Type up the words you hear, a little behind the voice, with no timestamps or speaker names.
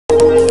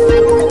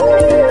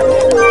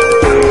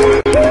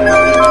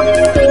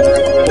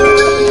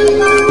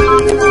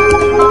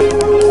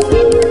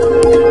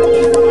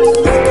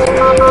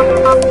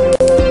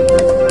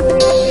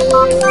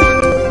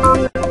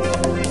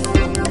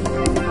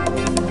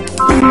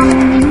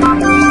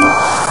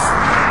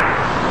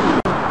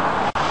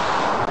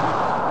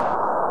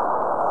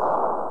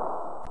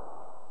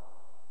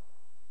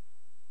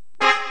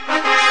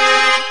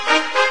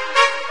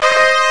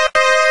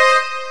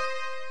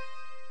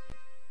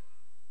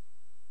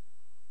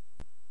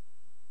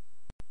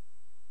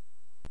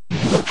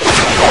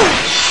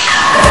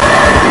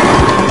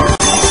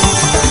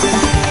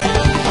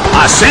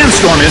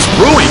sandstorm is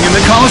brewing in the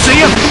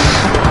Colosseum.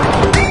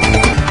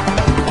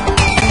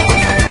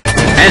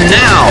 And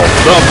now,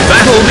 the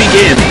battle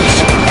begins.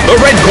 The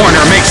red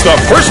corner makes the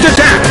first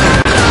attack.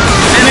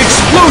 An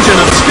explosion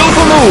of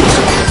skillful moves.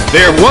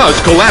 There was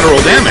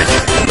collateral damage.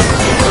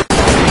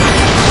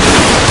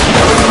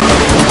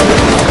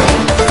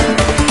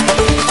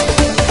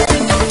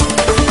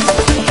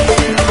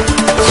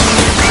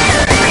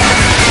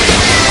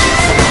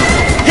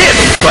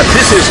 Hit, but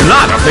this is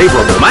not a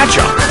favorable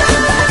matchup.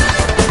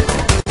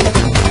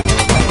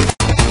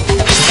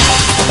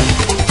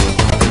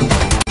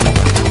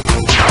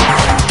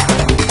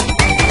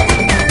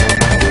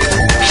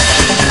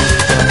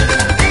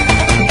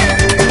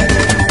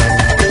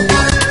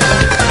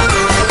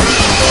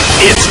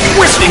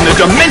 Twisting the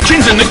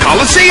dimensions in the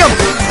Colosseum!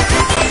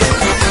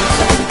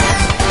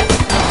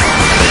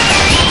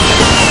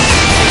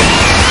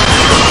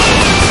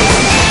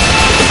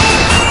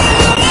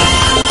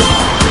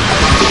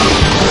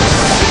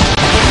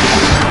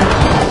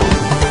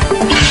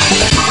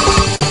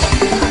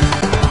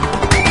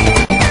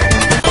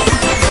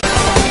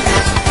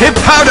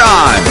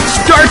 Hippowdon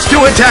starts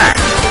to attack!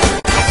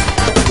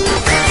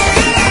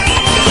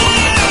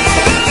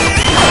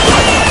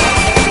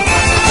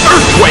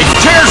 Earthquake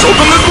tears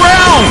open the ground!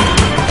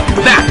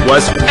 That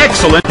was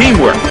excellent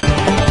teamwork.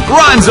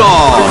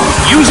 Bronzong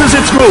uses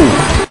its move.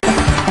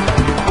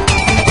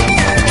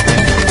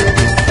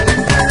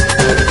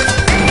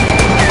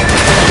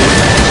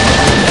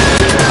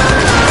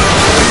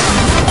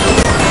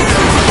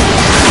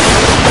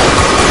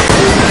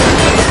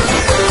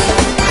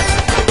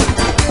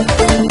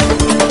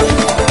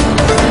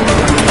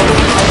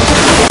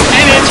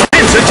 And its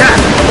intense attack.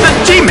 The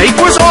teammate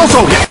was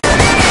also hit.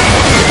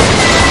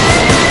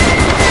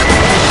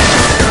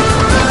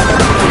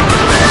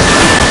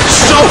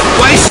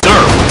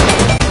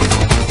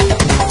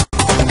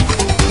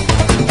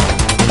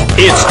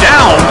 It's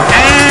down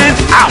and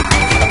out.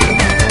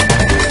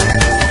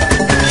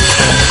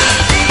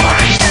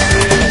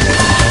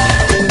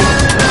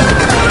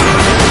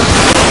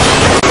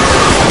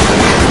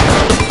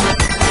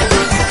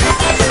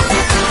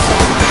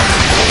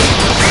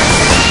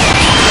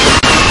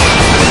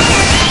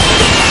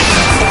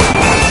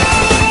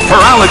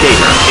 Her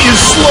alligator is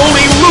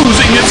slowly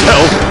losing its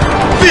health.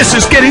 This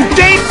is getting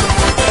dangerous.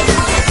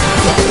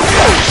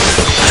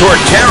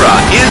 Torterra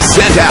is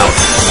sent out.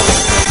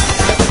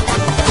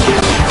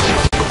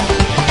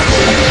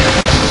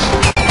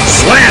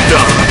 Slammed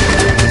him.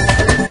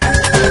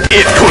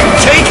 It couldn't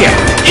take it.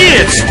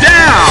 It's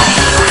down.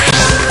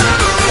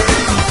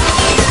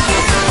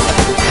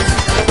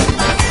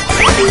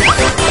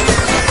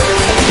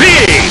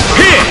 Big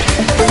hit.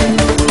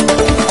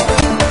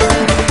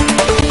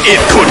 It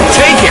couldn't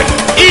take it.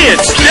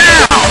 It's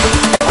down.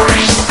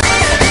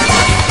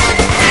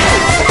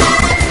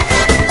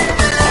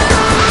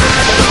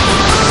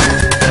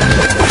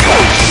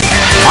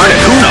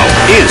 Articuno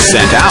is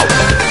sent out.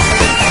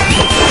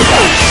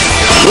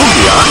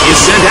 Lugia is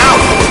sent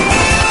out.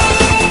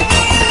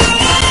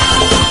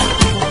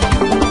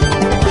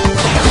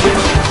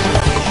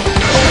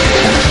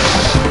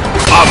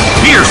 A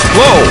fierce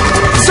blow.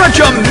 Such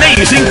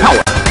amazing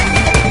power.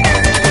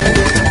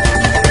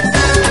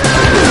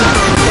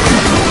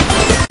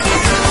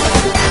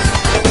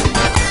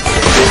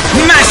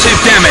 Massive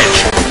damage.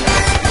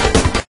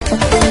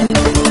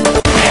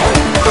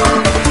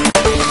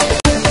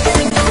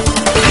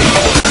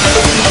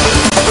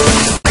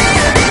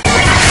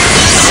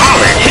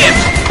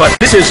 But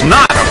this is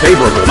not a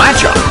favorable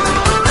matchup.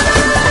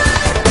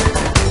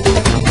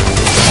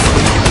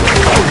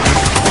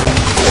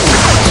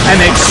 An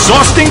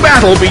exhausting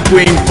battle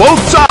between both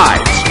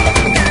sides.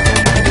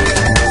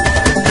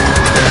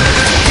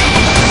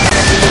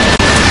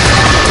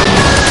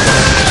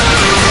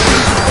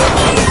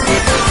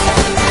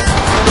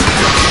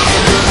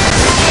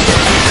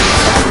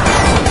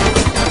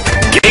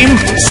 Game,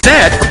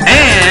 set,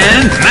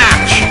 and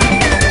match.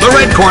 The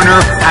red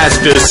corner has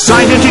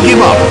decided to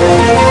give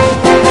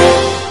up.